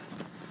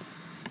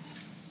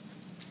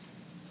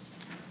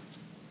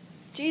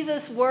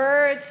Jesus'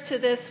 words to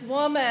this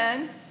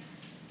woman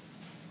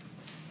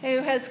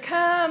who has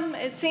come,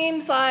 it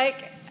seems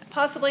like,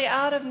 possibly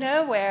out of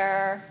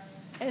nowhere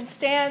and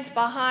stands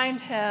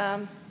behind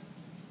him.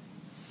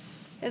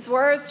 His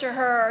words to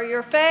her,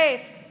 your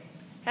faith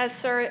has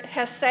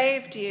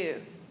saved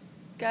you.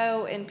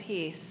 Go in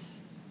peace.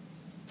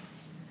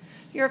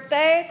 Your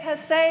faith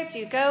has saved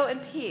you. Go in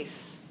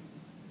peace.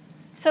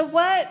 So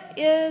what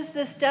is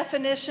this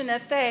definition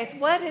of faith?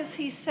 What is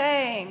he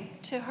saying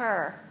to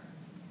her?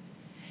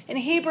 In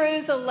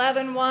Hebrews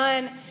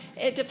 11:1,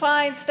 it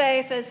defines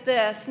faith as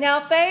this.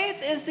 Now faith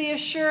is the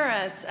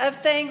assurance of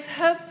things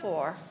hoped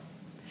for,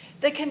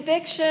 the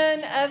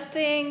conviction of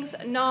things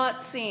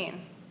not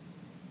seen.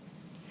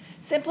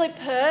 Simply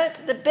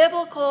put, the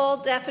biblical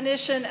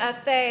definition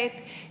of faith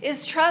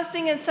is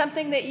trusting in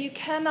something that you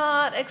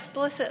cannot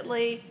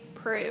explicitly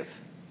prove.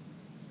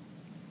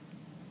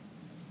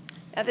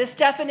 Now, this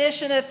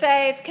definition of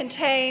faith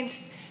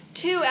contains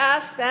two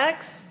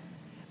aspects,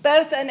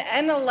 both an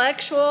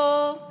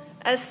intellectual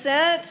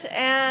assent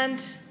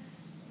and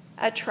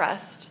a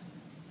trust.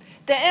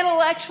 The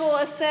intellectual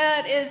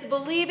assent is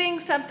believing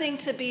something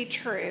to be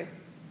true,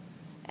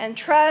 and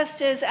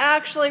trust is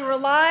actually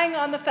relying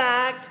on the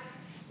fact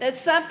that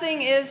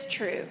something is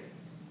true.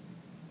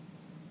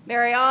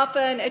 Very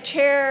often a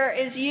chair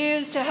is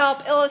used to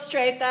help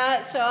illustrate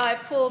that, so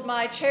I've pulled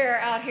my chair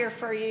out here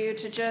for you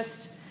to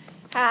just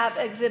have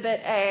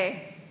Exhibit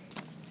A.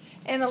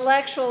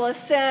 Intellectual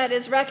assent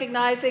is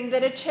recognizing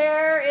that a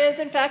chair is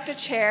in fact a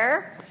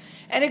chair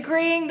and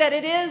agreeing that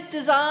it is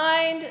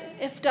designed,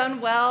 if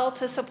done well,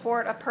 to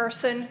support a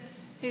person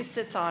who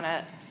sits on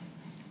it.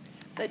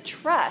 But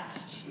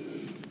trust,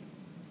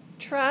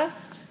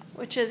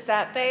 which is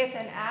that faith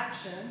in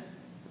action,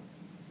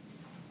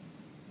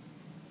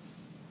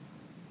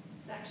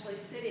 is actually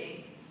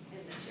sitting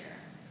in the chair.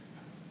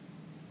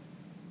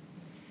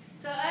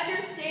 So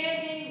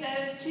understanding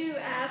those two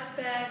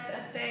aspects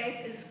of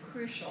faith is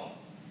crucial.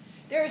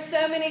 There are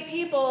so many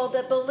people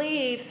that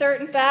believe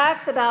certain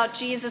facts about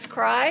Jesus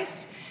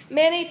Christ,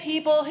 many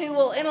people who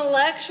will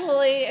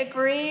intellectually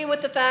agree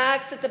with the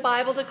facts that the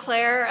Bible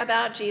declare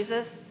about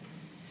Jesus.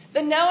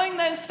 But knowing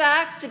those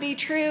facts to be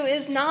true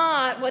is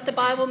not what the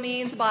Bible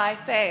means by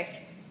faith.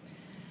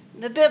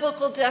 The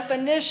biblical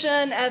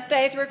definition of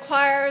faith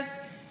requires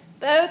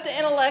both the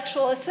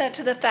intellectual assent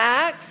to the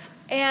facts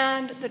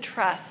and the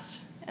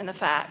trust in the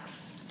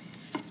facts.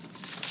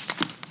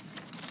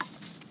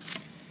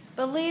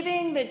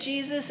 Believing that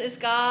Jesus is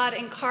God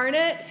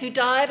incarnate who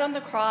died on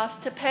the cross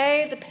to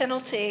pay the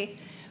penalty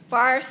for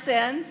our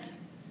sins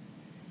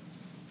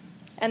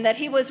and that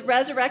he was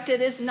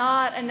resurrected is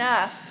not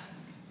enough.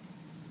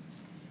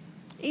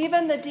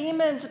 Even the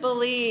demons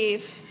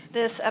believe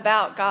this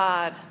about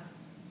God.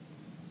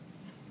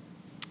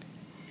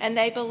 And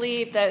they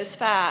believe those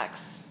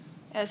facts,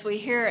 as we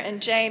hear in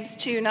James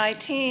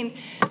 2:19.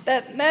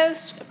 But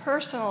most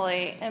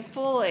personally and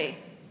fully,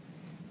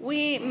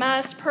 we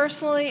must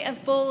personally and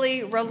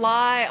fully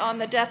rely on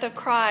the death of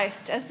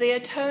Christ as the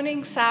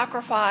atoning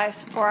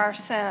sacrifice for our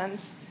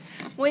sins.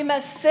 We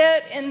must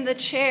sit in the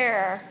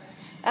chair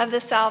of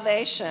the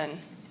salvation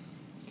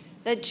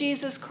that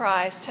Jesus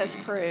Christ has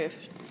proved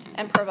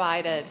and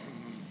provided.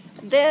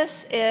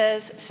 This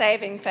is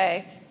saving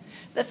faith.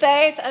 The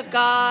faith of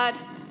God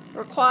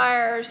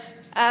requires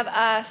of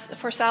us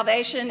for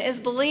salvation is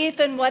belief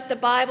in what the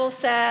Bible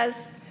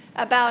says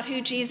about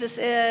who Jesus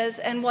is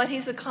and what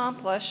he's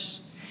accomplished,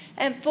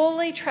 and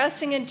fully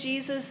trusting in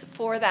Jesus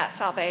for that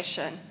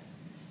salvation,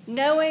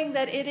 knowing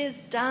that it is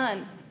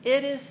done,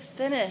 it is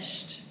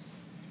finished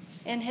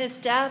in his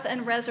death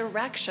and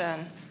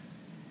resurrection.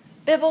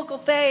 Biblical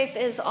faith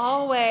is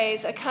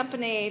always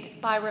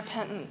accompanied by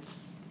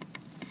repentance.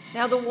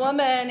 Now, the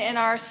woman in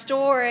our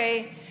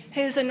story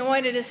who's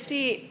anointed his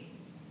feet,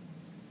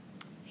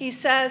 he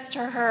says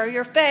to her,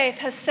 your faith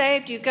has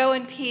saved you. Go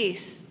in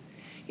peace.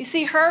 You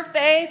see, her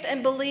faith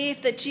and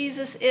belief that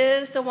Jesus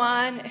is the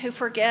one who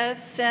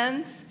forgives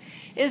sins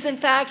is in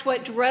fact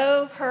what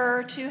drove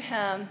her to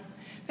him.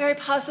 Very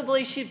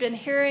possibly she'd been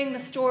hearing the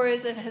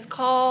stories of his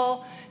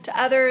call to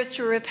others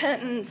to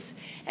repentance,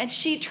 and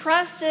she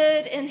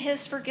trusted in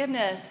his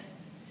forgiveness.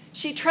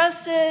 She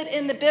trusted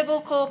in the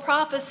biblical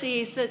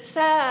prophecies that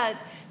said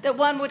that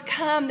one would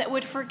come that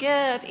would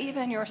forgive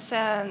even your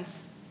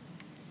sins.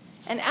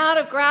 And out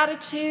of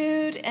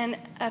gratitude and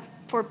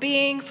for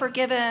being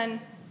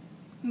forgiven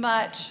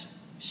much,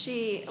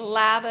 she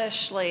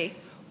lavishly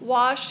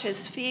washed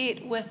his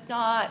feet with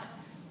not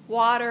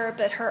water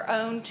but her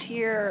own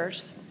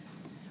tears,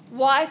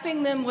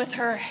 wiping them with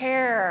her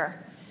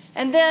hair,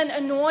 and then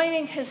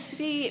anointing his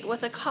feet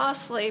with a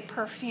costly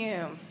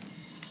perfume.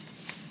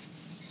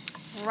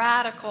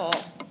 Radical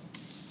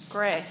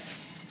grace.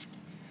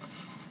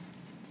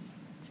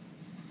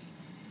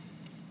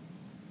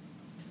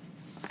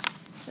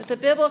 But the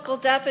biblical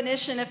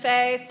definition of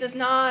faith does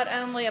not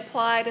only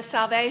apply to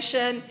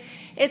salvation,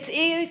 it's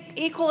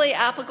equally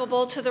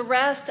applicable to the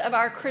rest of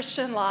our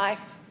Christian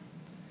life.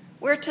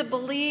 We're to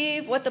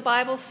believe what the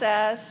Bible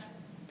says,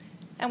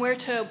 and we're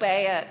to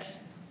obey it.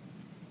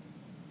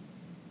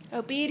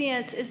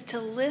 Obedience is to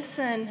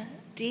listen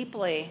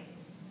deeply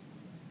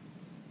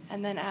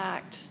and then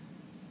act.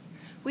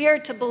 We are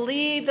to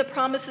believe the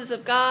promises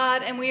of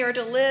God, and we are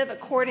to live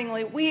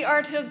accordingly. We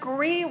are to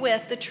agree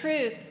with the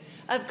truth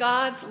of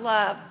God's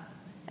love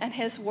and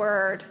his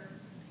word.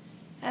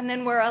 And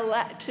then we're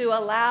to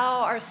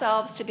allow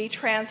ourselves to be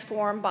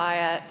transformed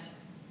by it.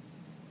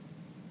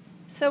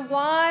 So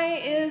why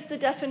is the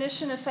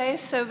definition of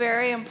faith so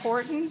very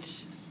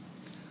important?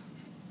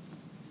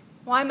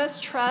 Why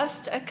must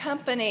trust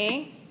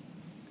accompany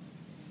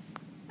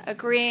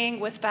agreeing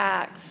with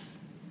facts?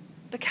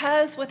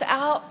 Because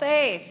without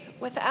faith,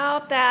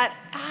 without that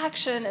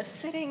action of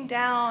sitting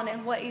down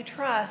in what you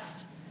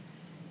trust,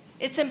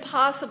 it's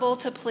impossible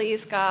to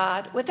please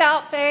God.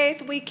 Without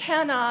faith, we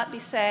cannot be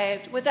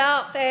saved.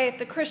 Without faith,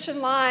 the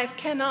Christian life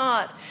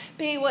cannot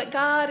be what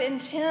God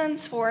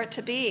intends for it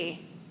to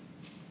be.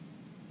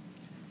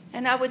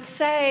 And I would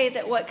say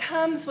that what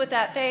comes with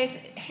that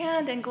faith,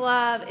 hand in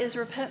glove, is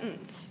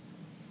repentance.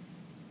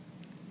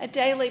 A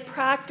daily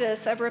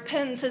practice of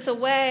repentance is a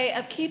way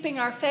of keeping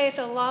our faith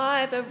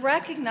alive, of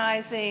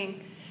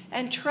recognizing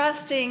and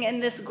trusting in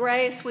this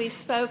grace we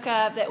spoke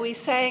of, that we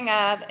sang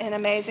of in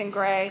Amazing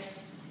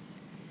Grace.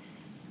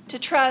 To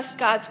trust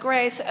God's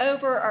grace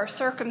over our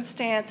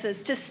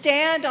circumstances, to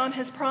stand on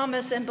his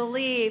promise and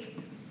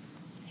believe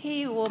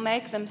he will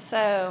make them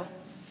so,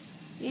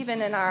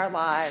 even in our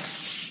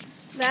lives.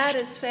 That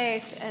is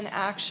faith in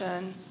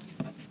action.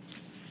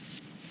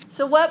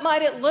 So what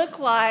might it look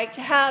like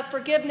to have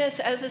forgiveness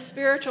as a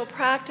spiritual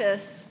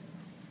practice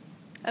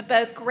of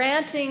both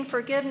granting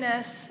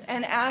forgiveness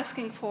and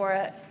asking for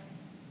it?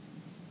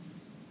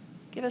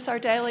 Give us our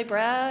daily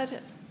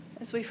bread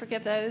as we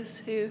forgive those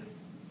who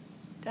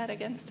debt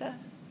against us.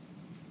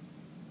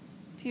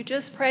 If you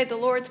just prayed the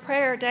Lord's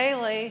Prayer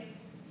daily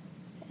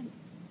and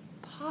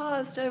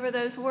paused over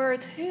those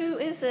words, who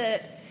is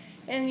it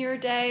in your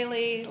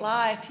daily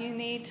life you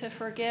need to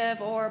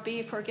forgive or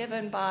be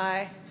forgiven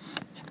by?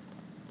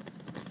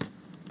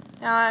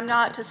 Now, I'm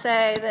not to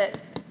say that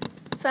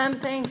some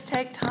things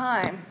take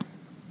time.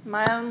 In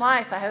my own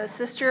life, I have a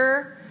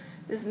sister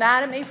who's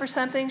mad at me for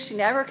something. She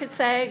never could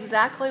say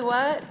exactly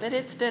what, but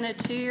it's been a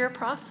 2-year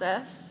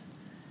process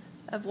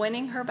of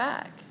winning her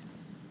back.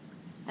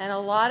 And a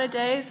lot of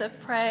days of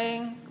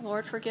praying,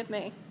 Lord, forgive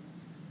me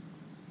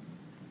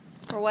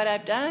for what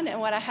I've done and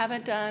what I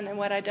haven't done and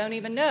what I don't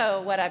even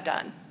know what I've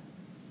done.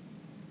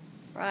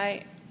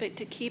 Right? But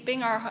to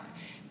keeping our...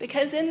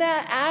 Because in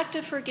that act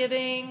of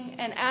forgiving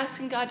and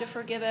asking God to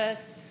forgive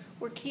us,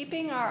 we're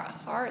keeping our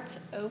hearts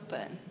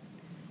open.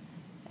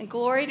 And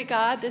glory to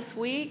God, this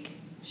week,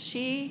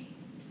 she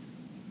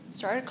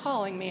started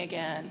calling me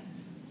again.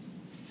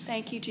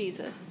 Thank you,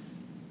 Jesus.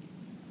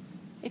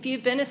 If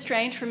you've been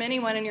estranged from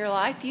anyone in your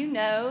life, you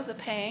know the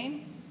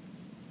pain.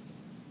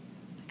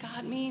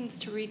 God means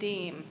to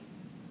redeem,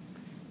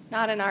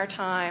 not in our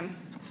time,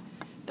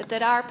 but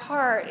that our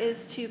part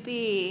is to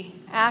be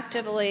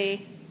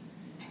actively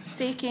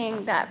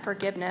seeking that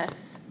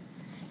forgiveness.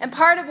 And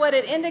part of what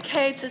it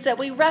indicates is that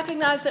we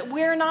recognize that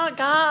we're not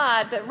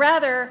God, but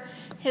rather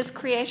his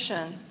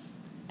creation,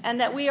 and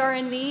that we are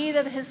in need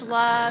of his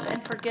love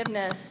and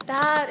forgiveness.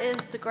 That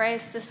is the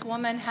grace this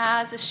woman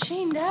has, is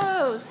she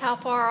knows how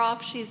far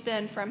off she's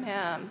been from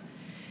him.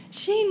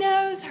 She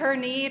knows her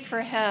need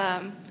for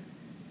him.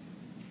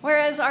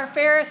 Whereas our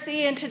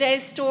Pharisee in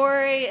today's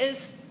story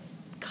is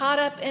caught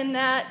up in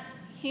that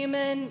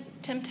human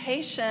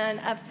temptation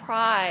of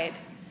pride.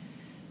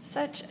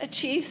 Such a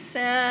chief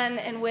sin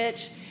in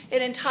which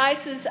it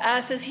entices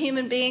us as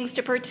human beings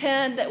to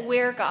pretend that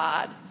we're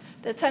God,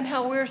 that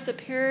somehow we're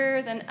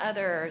superior than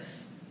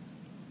others.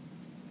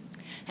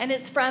 And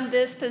it's from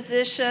this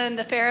position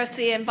the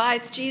Pharisee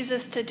invites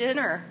Jesus to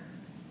dinner.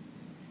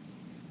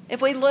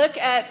 If we look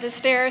at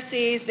this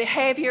Pharisee's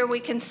behavior,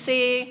 we can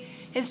see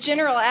his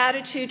general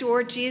attitude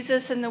toward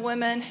Jesus and the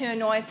woman who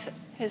anoints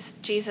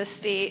Jesus'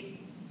 feet.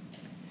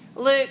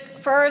 Luke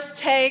first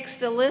takes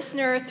the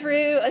listener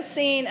through a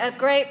scene of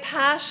great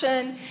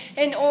passion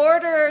in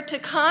order to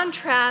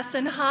contrast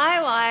and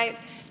highlight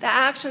the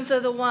actions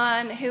of the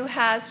one who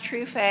has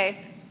true faith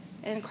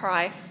in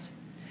Christ,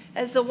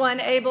 as the one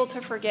able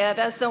to forgive,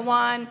 as the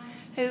one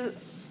who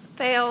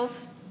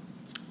fails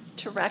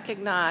to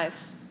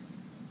recognize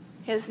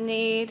his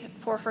need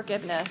for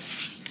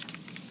forgiveness,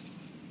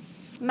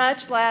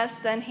 much less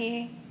than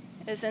he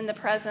is in the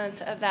presence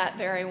of that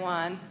very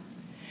one.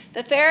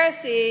 The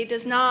Pharisee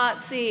does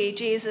not see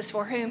Jesus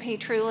for whom he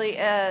truly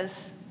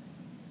is.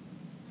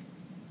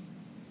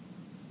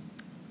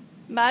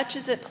 Much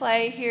is at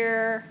play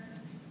here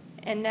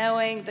in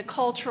knowing the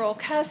cultural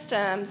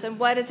customs and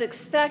what is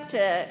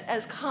expected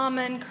as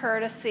common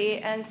courtesy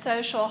and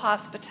social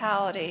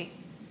hospitality.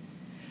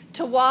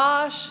 To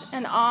wash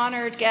an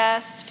honored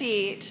guest's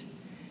feet,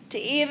 to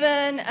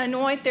even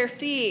anoint their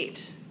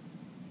feet,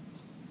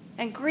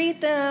 and greet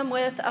them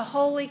with a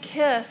holy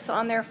kiss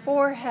on their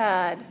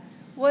forehead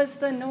was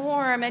the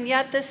norm. And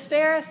yet this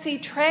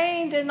Pharisee,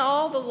 trained in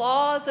all the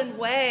laws and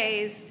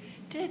ways,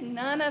 did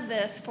none of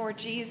this for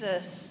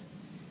Jesus.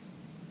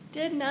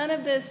 Did none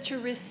of this to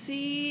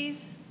receive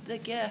the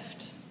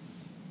gift.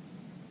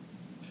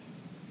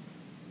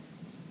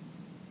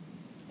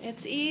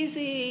 It's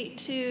easy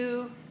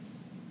to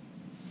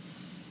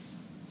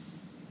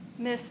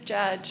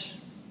misjudge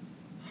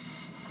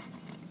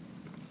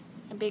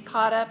and be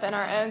caught up in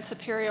our own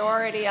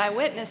superiority. I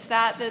witnessed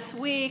that this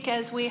week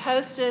as we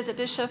hosted the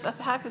Bishop of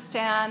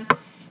Pakistan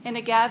in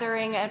a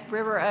gathering at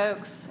River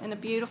Oaks in a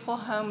beautiful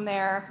home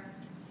there.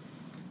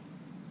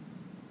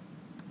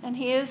 And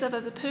he is of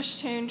the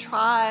Pashtun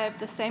tribe,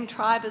 the same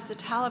tribe as the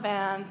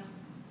Taliban.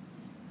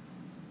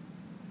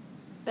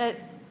 But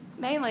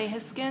mainly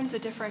his skin's a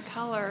different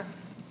color.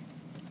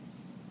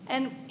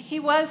 And he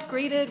was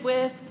greeted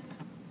with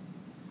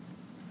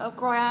a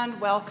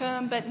grand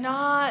welcome, but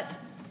not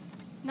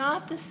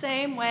the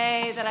same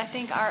way that I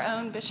think our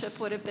own bishop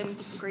would have been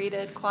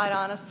greeted, quite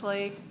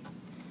honestly.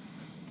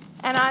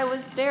 And I was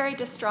very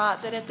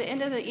distraught that at the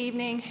end of the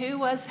evening, who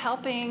was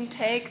helping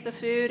take the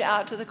food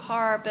out to the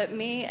car but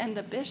me and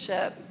the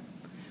bishop?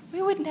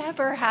 We would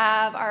never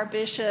have our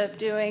bishop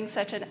doing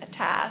such a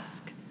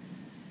task.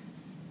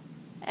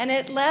 And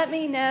it let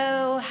me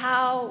know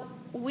how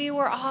we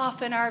were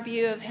off in our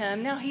view of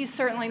him. Now, he's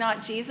certainly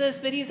not Jesus,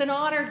 but he's an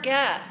honored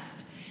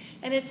guest.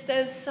 And it's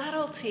those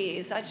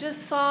subtleties. I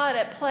just saw it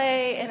at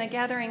play in a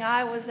gathering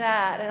I was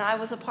at and I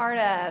was a part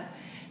of,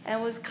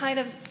 and was kind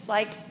of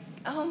like,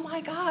 oh my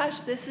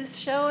gosh, this is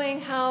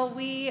showing how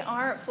we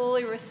aren't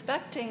fully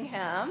respecting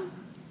him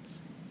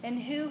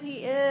and who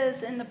he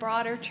is in the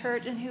broader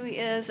church and who he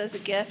is as a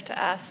gift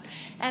to us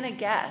and a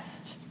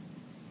guest.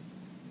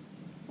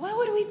 What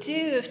would we do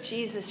if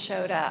Jesus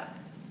showed up?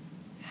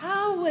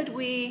 How would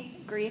we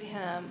greet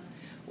him?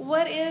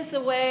 What is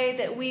the way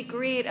that we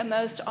greet a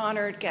most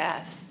honored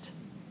guest?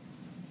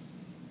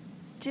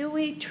 Do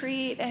we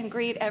treat and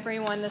greet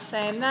everyone the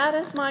same? That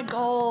is my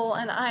goal,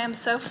 and I am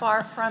so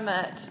far from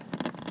it.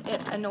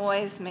 It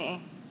annoys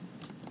me.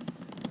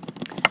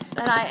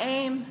 But I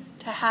aim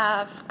to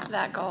have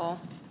that goal.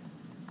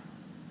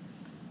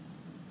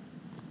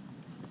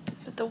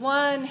 But the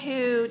one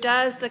who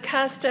does the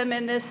custom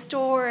in this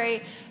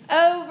story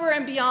over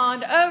and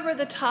beyond, over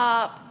the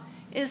top,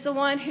 is the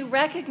one who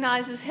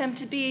recognizes him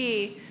to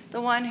be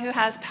the one who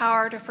has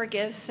power to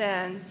forgive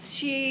sins.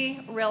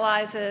 She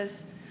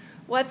realizes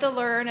what the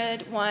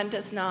learned one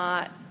does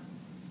not,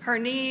 her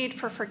need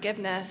for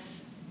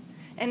forgiveness.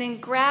 And in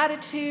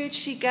gratitude,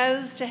 she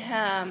goes to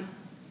him.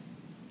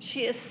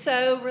 She is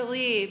so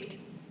relieved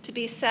to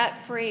be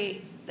set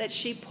free that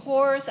she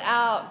pours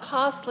out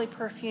costly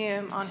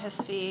perfume on his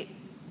feet,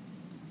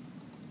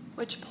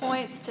 which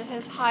points to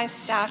his high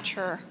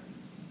stature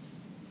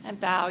and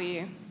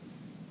value.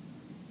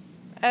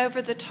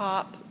 Over the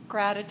top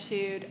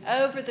gratitude,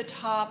 over the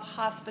top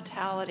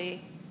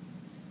hospitality.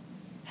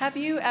 Have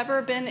you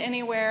ever been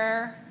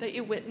anywhere that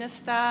you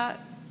witnessed that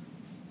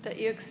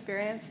you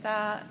experienced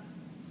that?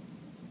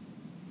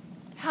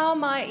 How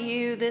might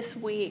you this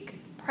week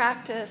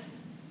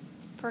practice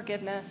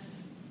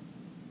forgiveness?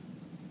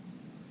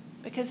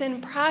 Because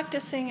in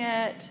practicing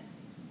it,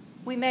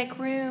 we make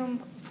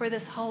room for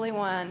this Holy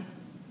One,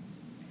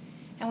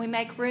 and we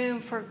make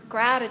room for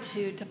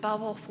gratitude to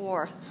bubble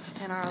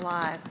forth in our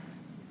lives.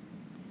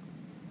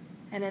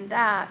 And in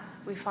that,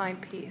 we find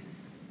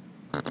peace.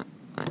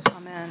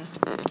 Amen.